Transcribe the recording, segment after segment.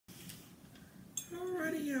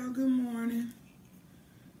Alrighty, y'all. Good morning.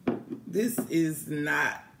 This is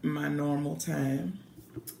not my normal time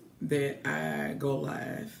that I go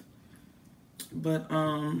live, but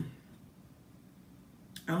I'm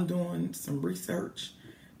doing some research,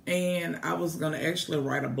 and I was gonna actually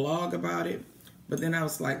write a blog about it, but then I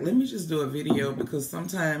was like, let me just do a video, because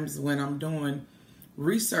sometimes when I'm doing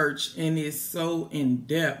research and it's so in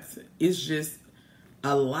depth, it's just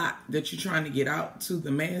a lot that you're trying to get out to the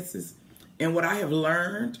masses. And what I have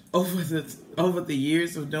learned over the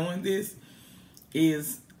years of doing this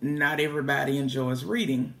is not everybody enjoys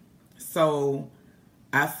reading. So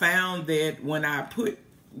I found that when I put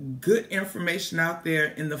good information out there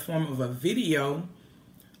in the form of a video,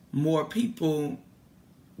 more people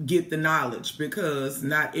get the knowledge, because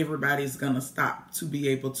not everybody's going to stop to be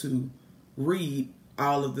able to read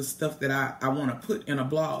all of the stuff that I want to put in a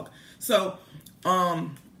blog. So,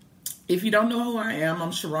 if you don't know who I am,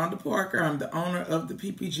 I'm ShaRonda Parker. I'm the owner of the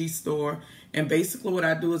PPG store. And basically what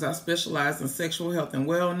I do is I specialize in sexual health and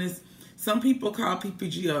wellness. Some people call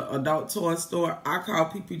PPG an adult toy store. I call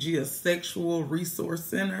PPG a sexual resource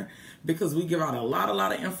center, because we give out a lot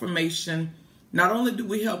of information. Not only do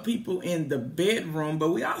we help people in the bedroom,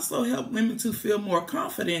 but we also help women to feel more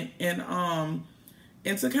confident and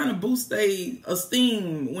to kind of boost their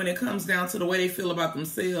esteem when it comes down to the way they feel about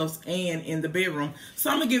themselves and in the bedroom. So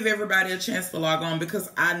I'm going to give everybody a chance to log on, because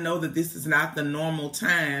I know that this is not the normal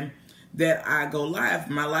time that I go live.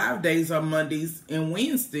 My live days are Mondays and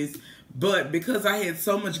Wednesdays, but because I had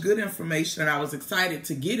so much good information and I was excited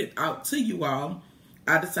to get it out to you all,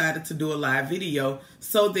 I decided to do a live video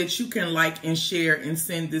so that you can like and share and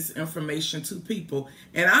send this information to people.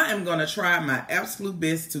 And I am going to try my absolute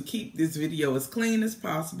best to keep this video as clean as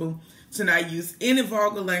possible, to not use any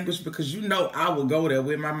vulgar language, because you know I will go there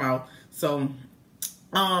with my mouth. So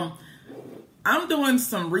I'm doing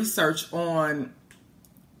some research on,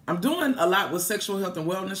 I'm doing a lot with sexual health and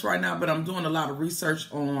wellness right now, but I'm doing a lot of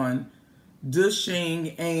research on douching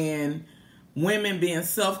and women being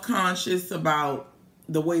self-conscious about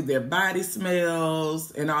the way their body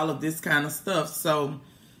smells and all of this kind of stuff. So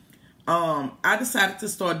I decided to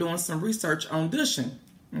start doing some research on douching,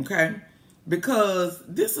 okay? Because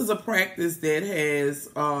this is a practice that has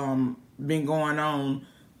been going on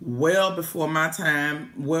well before my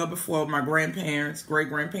time, well before my grandparents,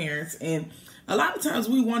 great-grandparents. And a lot of times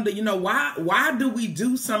we wonder, you know, why do we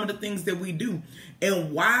do some of the things that we do?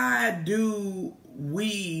 And why do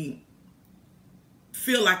we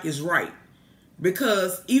feel like it's right?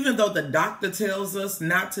 Because even though the doctor tells us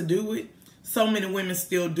not to do it, so many women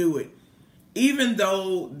still do it. Even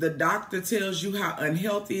though the doctor tells you how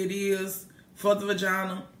unhealthy it is for the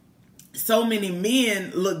vagina, so many men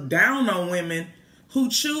look down on women who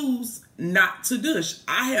choose not to douche.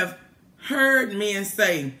 I have heard men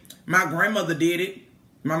say, my grandmother did it,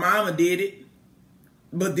 my mama did it,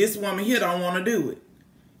 but this woman here don't want to do it.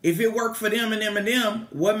 If it worked for them and them and them,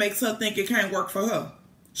 what makes her think it can't work for her?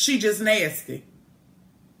 She just nasty.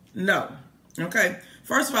 No. Okay.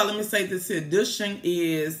 First of all, let me say this here. Douching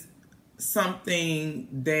is something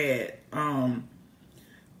that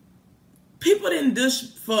people didn't douche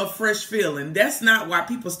for a fresh feeling. That's not why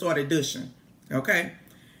people started douching. Okay.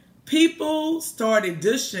 People started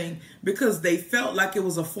douching because they felt like it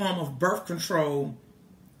was a form of birth control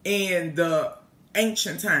in the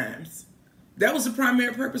ancient times. That was the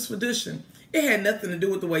primary purpose for douching. It had nothing to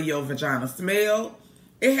do with the way your vagina smelled.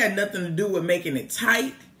 It had nothing to do with making it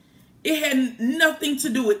tight. It had nothing to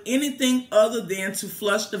do with anything other than to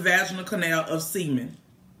flush the vaginal canal of semen.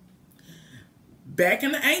 Back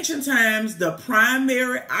in the ancient times, the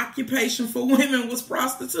primary occupation for women was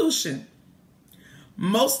prostitution.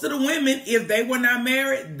 Most of the women, if they were not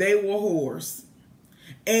married, they were whores.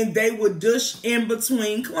 And they would douche in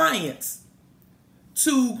between clients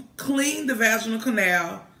to clean the vaginal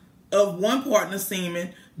canal of one partner's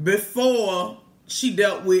semen before she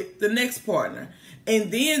dealt with the next partner.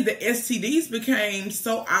 And then the STDs became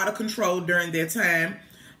so out of control during that time.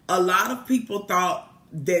 A lot of people thought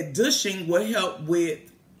that douching would help with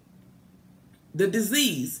the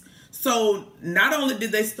disease. So not only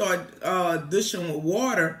did they start douching with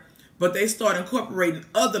water, but they started incorporating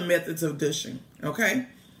other methods of douching, okay?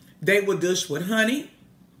 They would douche with honey.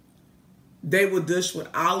 They would douche with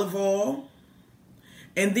olive oil.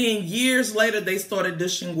 And then years later, they started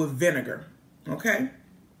douching with vinegar, okay?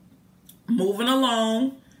 Moving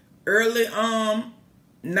along, early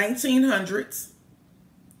 1900s,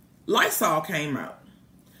 Lysol came out.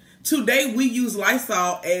 Today, we use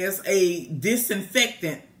Lysol as a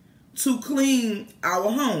disinfectant to clean our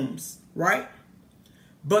homes, right?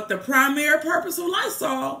 But the primary purpose of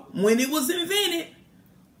Lysol, when it was invented,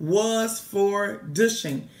 was for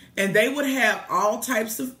douching. And they would have all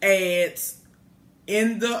types of ads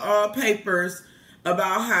in the papers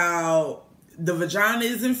about how the vagina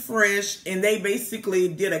isn't fresh, and they basically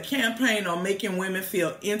did a campaign on making women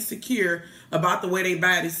feel insecure about the way their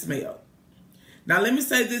bodies smell. Now, let me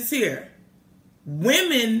say this here.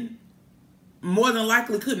 Women more than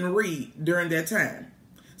likely couldn't read during that time.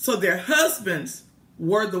 So their husbands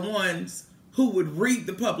were the ones who would read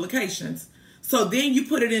the publications. So then you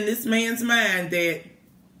put it in this man's mind that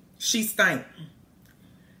she stank.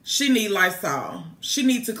 She need Lysol. She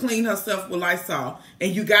needs to clean herself with Lysol.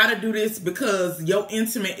 And you got to do this because your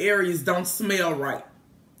intimate areas don't smell right.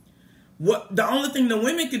 The only thing the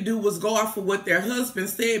women could do was go off of what their husband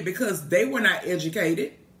said because they were not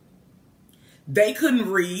educated. They couldn't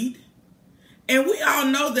read. And we all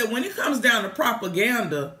know that when it comes down to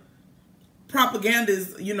propaganda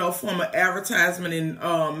is, you know, a form of advertisement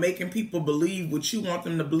and making people believe what you want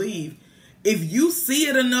them to believe. If you see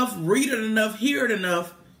it enough, read it enough, hear it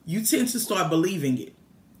enough, you tend to start believing it.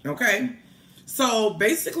 Okay? So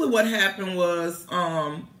basically what happened was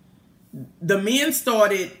the men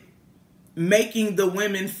started making the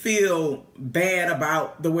women feel bad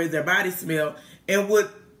about the way their bodies smell and would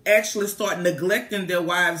actually start neglecting their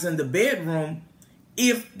wives in the bedroom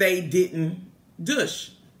if they didn't douche.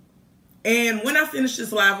 And when I finish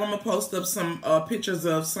this live, I'm going to post up some pictures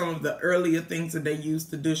of some of the earlier things that they used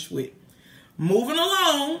to douche with. Moving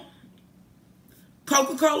along,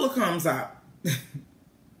 Coca-Cola comes out.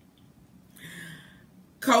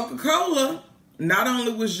 Coca-Cola not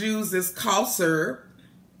only was used as cough syrup,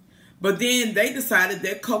 but then they decided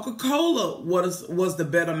that Coca-Cola was the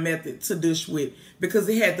better method to douche with because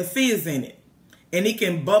it had the fizz in it. And it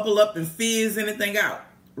can bubble up and fizz anything out,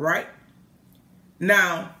 right?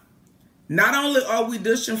 Now, not only are we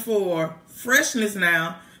douching for freshness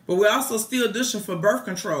now, but we're also still douching for birth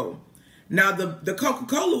control. Now, the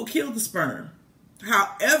Coca-Cola will kill the sperm.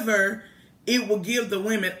 However, it will give the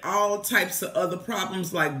women all types of other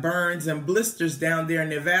problems like burns and blisters down there in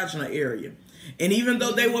their vaginal area. And even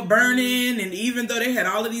though they were burning and even though they had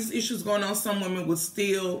all of these issues going on, some women would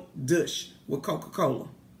still douche with Coca-Cola.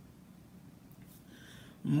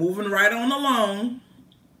 Moving right on along,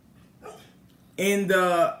 in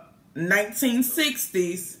the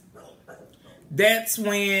 1960s, that's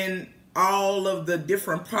when all of the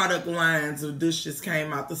different product lines of douches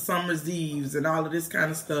came out, the Summer's Eves and all of this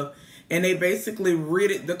kind of stuff. And they basically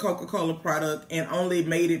ridded the Coca-Cola product and only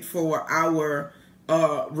made it for our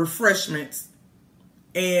refreshments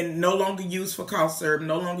and no longer used for cough syrup,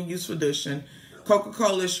 no longer used for douching.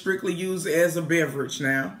 Coca-Cola is strictly used as a beverage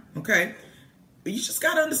now, okay? But you just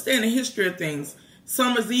got to understand the history of things.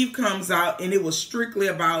 Summer's Eve comes out and it was strictly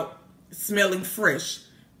about smelling fresh.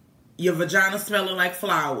 Your vagina smelling like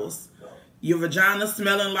flowers. Your vagina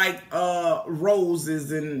smelling like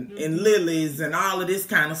roses and lilies and all of this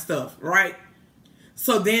kind of stuff, right?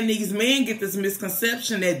 So then these men get this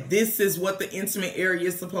misconception that this is what the intimate area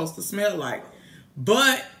is supposed to smell like.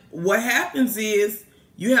 But what happens is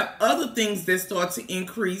you have other things that start to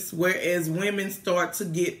increase, whereas women start to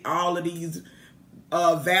get all of these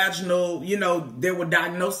vaginal, you know, there were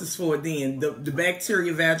diagnoses for it then, the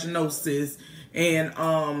bacteria vaginosis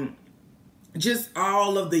and just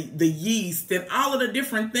all of the yeast and all of the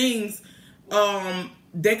different things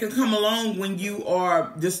that can come along when you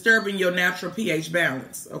are disturbing your natural pH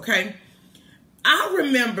balance, okay? I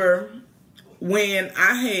remember when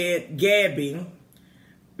I had Gabby,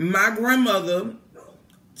 my grandmother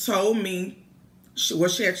told me,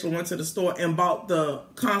 she actually went to the store and bought the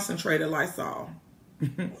concentrated Lysol.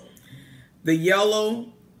 The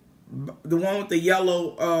one with the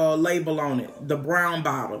yellow label on it, the brown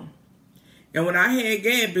bottle. And when I had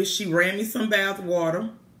Gabby, she ran me some bath water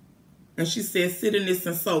and she said, sit in this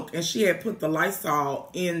and soak. And she had put the Lysol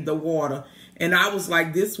in the water. And I was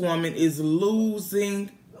like, this woman is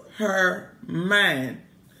losing her mind.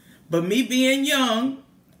 But me being young,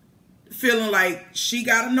 feeling like she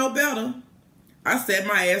got to know better, I set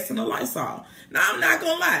my ass in the Lysol. Now, I'm not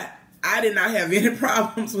going to lie. I did not have any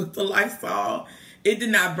problems with the Lysol. It did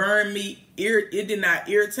not burn me. It did not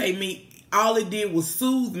irritate me. All it did was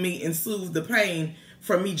soothe me and soothe the pain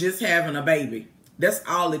from me just having a baby. That's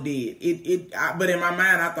all it did. But in my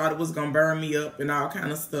mind, I thought it was going to burn me up and all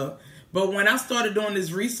kind of stuff. But when I started doing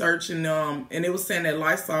this research and it was saying that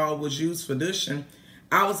Lysol was used for douching,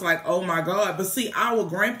 I was like, oh my God. But see, our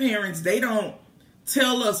grandparents, they don't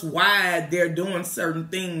tell us why they're doing certain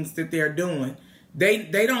things that they're doing.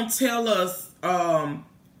 They don't tell us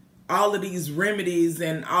all of these remedies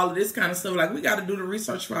and all of this kind of stuff. Like, we got to do the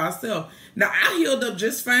research for ourselves. Now, I healed up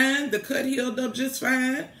just fine. The cut healed up just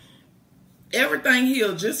fine. everything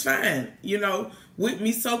healed just fine, you know, with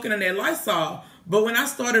me soaking in that Lysol. But when I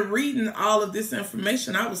started reading all of this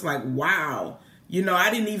information, I was like, wow, you know, I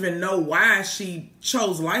didn't even know why she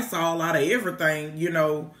chose Lysol out of everything, you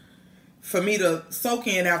know, for me to soak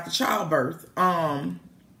in after childbirth. I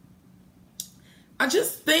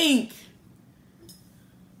just think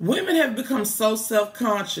women have become so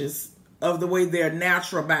self-conscious of the way their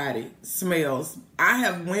natural body smells. I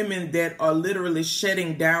have women that are literally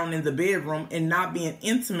shutting down in the bedroom and not being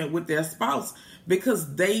intimate with their spouse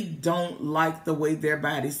because they don't like the way their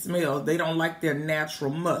body smells. They don't like their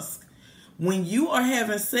natural musk. When you are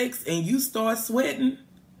having sex and you start sweating,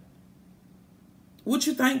 what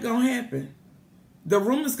you think gonna happen? The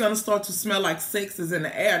room is gonna start to smell like sex is in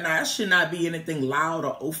the air. Now, it should not be anything loud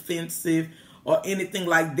or offensive or anything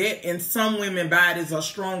like that. And some women's bodies are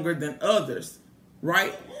stronger than others,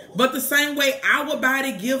 right? But the same way our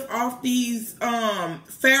body give off these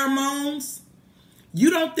pheromones,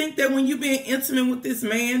 you don't think that when you're being intimate with this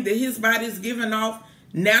man that his body is giving off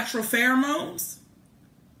natural pheromones?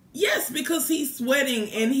 Yes, because he's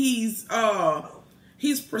sweating and he's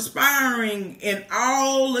perspiring in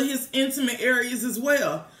all of his intimate areas as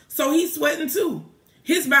well. So he's sweating too.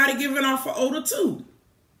 His body giving off an odor too.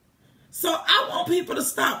 So I want people to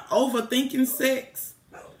stop overthinking sex.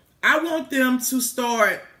 I want them to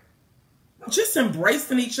start just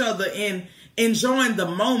embracing each other and enjoying the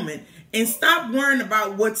moment and stop worrying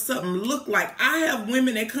about what something look like. I have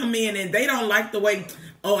women that come in and they don't like the way,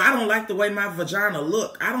 oh, I don't like the way my vagina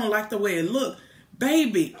look. I don't like the way it look.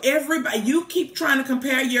 Baby, everybody, you keep trying to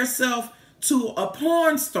compare yourself to a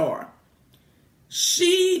porn star.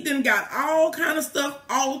 She done got all kind of stuff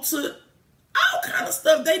altered. All kind of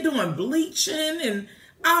stuff. They doing bleaching and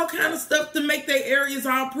all kind of stuff to make their areas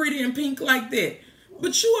all pretty and pink like that.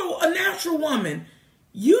 But you are a natural woman.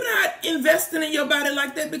 You're not investing in your body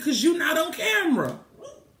like that because you're not on camera.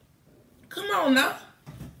 Come on now.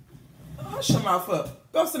 Hush your mouth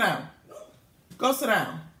up. Go sit down. Go sit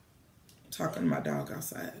down. I'm talking to my dog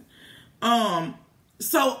outside.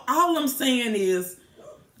 So all I'm saying is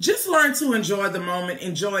just learn to enjoy the moment,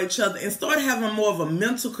 enjoy each other, and start having more of a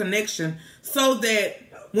mental connection so that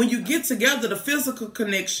when you get together, the physical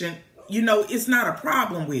connection, you know, it's not a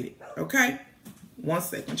problem with it, okay? 1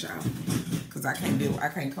 second, child, because I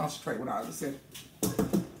can't concentrate with all this here.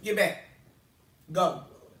 Get back. Go.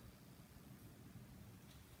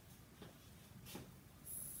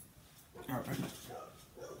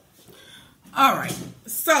 All right.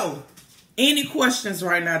 So, any questions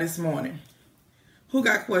right now this morning? Who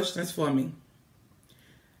got questions for me?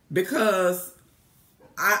 Because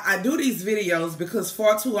I do these videos because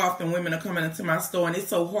far too often women are coming into my store and it's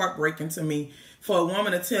so heartbreaking to me for a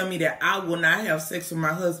woman to tell me that I will not have sex with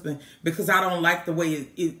my husband because I don't like the way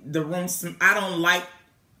I don't like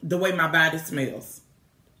the way my body smells.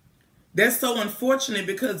 That's so unfortunate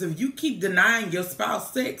because if you keep denying your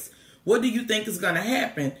spouse sex, what do you think is going to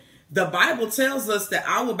happen? The Bible tells us that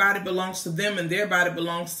our body belongs to them and their body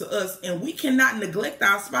belongs to us. And we cannot neglect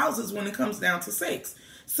our spouses when it comes down to sex.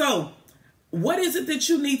 So what is it that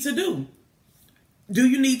you need to do? Do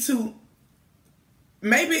you need to,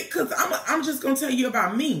 maybe, because I'm just going to tell you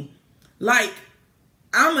about me. Like,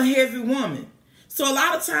 I'm a heavy woman. So a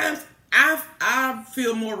lot of times I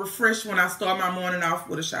feel more refreshed when I start my morning off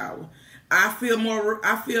with a shower. I feel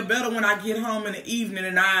better when I get home in the evening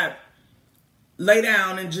and I lay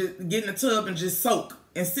down and just get in the tub and just soak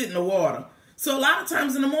and sit in the water. So a lot of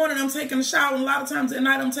times in the morning I'm taking a shower and a lot of times at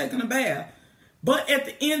night I'm taking a bath. But at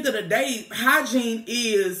the end of the day, hygiene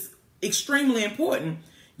is extremely important.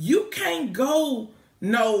 You can't go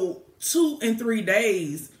 2 and 3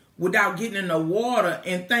 days without getting in the water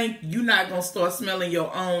and think you're not going to start smelling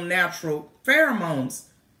your own natural pheromones.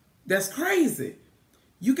 That's crazy.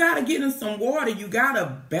 You got to get in some water. You got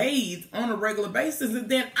to bathe on a regular basis. And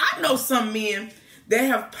then I know some men that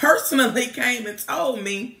have personally came and told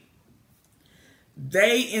me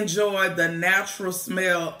they enjoy the natural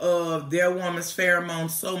smell of their woman's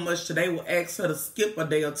pheromones so much that they will ask her to skip a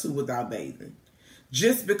day or two without bathing.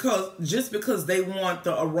 Just because they want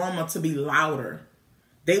the aroma to be louder.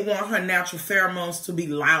 They want her natural pheromones to be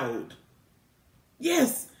loud.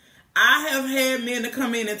 Yes, I have had men to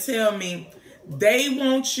come in and tell me they don't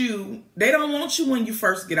want you when you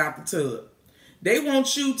first get out the tub. They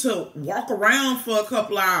want you to walk around for a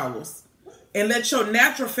couple of hours and let your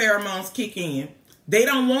natural pheromones kick in. They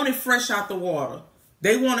don't want it fresh out the water.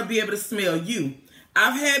 They want to be able to smell you.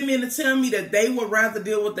 I've had men to tell me that they would rather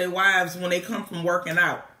deal with their wives when they come from working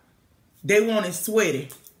out. They want it sweaty.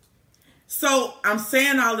 So I'm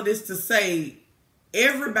saying all of this to say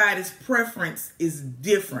everybody's preference is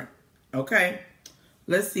different, okay?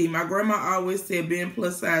 Let's see. My grandma always said being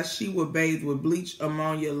plus size, she would bathe with bleach,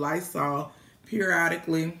 ammonia, Lysol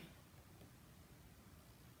periodically.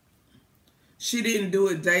 She didn't do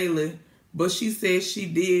it daily, but she said she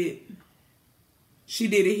did. She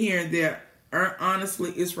did it here and there.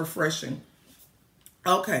 Honestly, it's refreshing.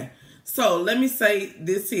 Okay, so let me say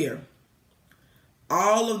this here.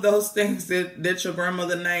 All of those things that your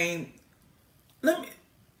grandmother named,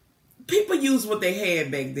 people use what they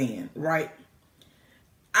had back then, right?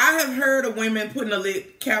 I have heard of women putting a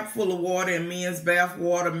cap full of water in men's bath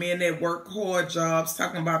water, men that work hard jobs,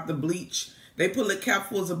 talking about the bleach. They put little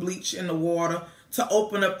capfuls of bleach in the water to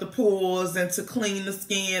open up the pores and to clean the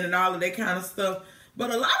skin and all of that kind of stuff.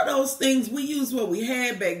 But a lot of those things, we use what we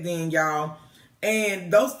had back then, y'all.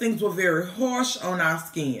 And those things were very harsh on our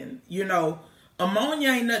skin. You know,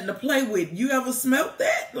 ammonia ain't nothing to play with. You ever smelt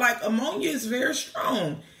that? Like, ammonia is very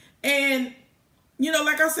strong. And, you know,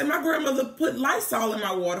 like I said, my grandmother put Lysol in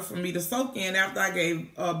my water for me to soak in after I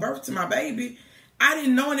gave birth to my baby. I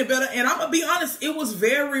didn't know any better. And I'm going to be honest, it was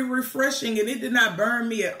very refreshing and it did not burn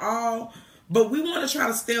me at all. But we want to try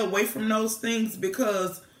to stay away from those things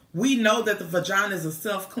because we know that the vagina is a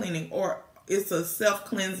self-cleaning or it's a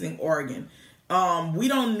self-cleansing organ. We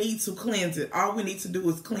don't need to cleanse it. All we need to do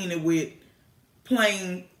is clean it with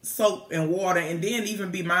plain soap and water, and then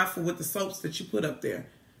even be mindful with the soaps that you put up there.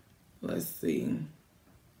 Let's see.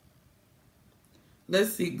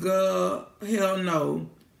 Let's see. Girl, hell no.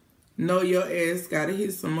 Know your ass gotta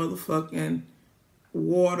hit some motherfucking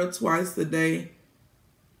water twice a day.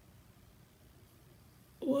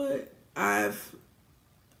 What? I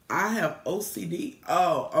have OCD.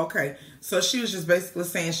 Oh, okay. So she was just basically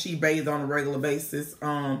saying she bathed on a regular basis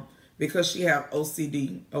because she have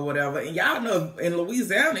OCD or whatever. And y'all know in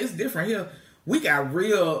Louisiana, it's different here. We got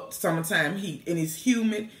real summertime heat and it's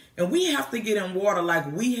humid. And we have to get in water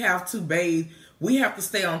like we have to bathe. We have to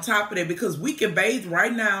stay on top of it because we can bathe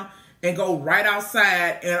right now and go right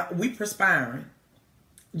outside and we perspiring.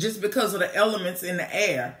 Just because of the elements in the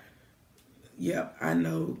air. Yep, I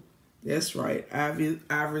know. That's right. Ivory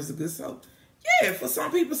is a good soap. Yeah, for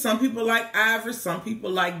some people like Ivory. Some people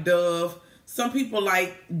like Dove. Some people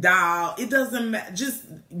like Dial. It doesn't matter. Just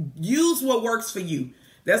use what works for you.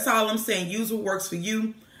 That's all I'm saying. Use what works for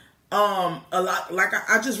you. A lot, like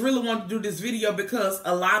I just really want to do this video because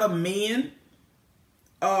a lot of men,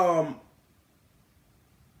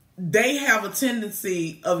 they have a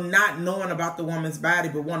tendency of not knowing about the woman's body,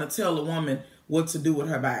 but want to tell a woman what to do with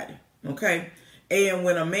her body. Okay. And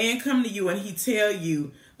when a man come to you and he tell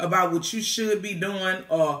you about what you should be doing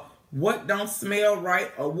or what don't smell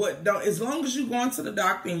right or what don't, as long as you going to the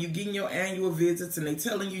doctor and you getting your annual visits and they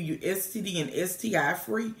telling you you STD and STI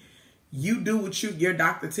free, you do what your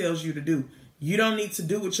doctor tells you to do. You don't need to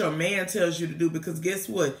do what your man tells you to do because guess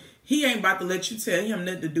what? He ain't about to let you tell him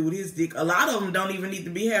nothing to do with his dick. A lot of them don't even need to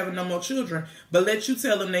be having no more children, but let you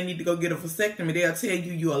tell them they need to go get a vasectomy. They'll tell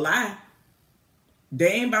you a lie. They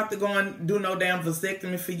ain't about to go and do no damn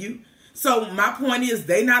vasectomy for you. So my point is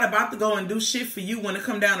they not about to go and do shit for you when it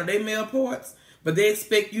come down to their male parts, but they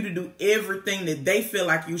expect you to do everything that they feel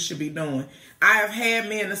like you should be doing. I have had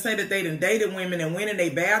men to say that they done dated women and went in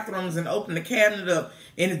their bathrooms and opened the cabinet up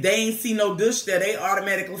and if they ain't see no douche there, they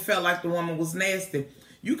automatically felt like the woman was nasty.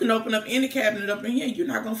 You can open up any cabinet up in here, you're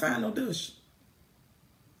not going to find no douche.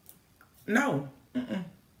 No.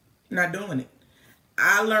 Not doing it.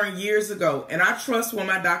 I learned years ago, and I trust what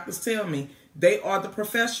my doctors tell me. They are the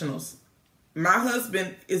professionals. My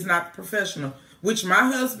husband is not the professional, which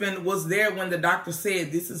my husband was there when the doctor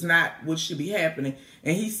said this is not what should be happening.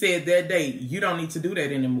 And he said that day, you don't need to do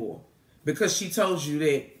that anymore because she told you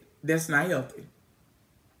that that's not healthy.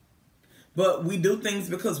 But we do things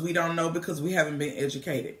because we don't know, because we haven't been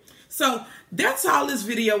educated. So that's all this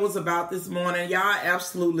video was about this morning. Y'all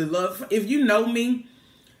absolutely love. If you know me,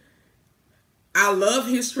 I love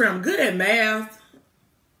history. I'm good at math,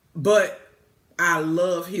 but I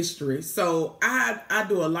love history. So I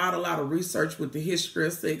do a lot of research with the history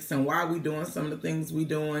of sex and why we doing some of the things we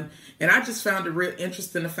doing. And I just found it real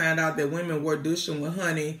interesting to find out that women were douching with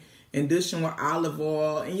honey and douching with olive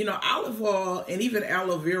oil. And you know, olive oil and even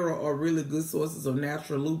aloe vera are really good sources of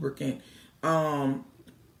natural lubricant.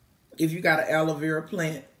 If you got an aloe vera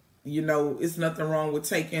plant, you know, it's nothing wrong with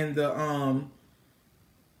taking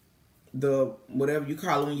the whatever you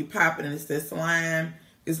call it when you pop it and it's that slime.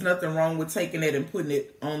 It's nothing wrong with taking it and putting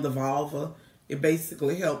it on the vulva. It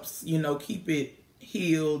basically helps, you know, keep it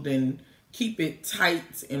healed and keep it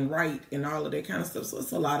tight and right and all of that kind of stuff. So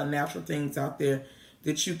it's a lot of natural things out there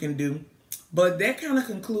that you can do. But that kind of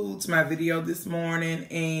concludes my video this morning.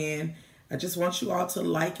 And I just want you all to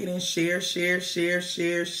like it and share.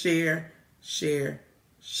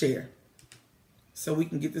 share, so we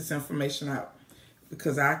can get this information out.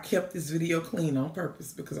 Because I kept this video clean on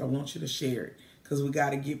purpose because I want you to share it. Because we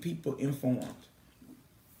got to get people informed.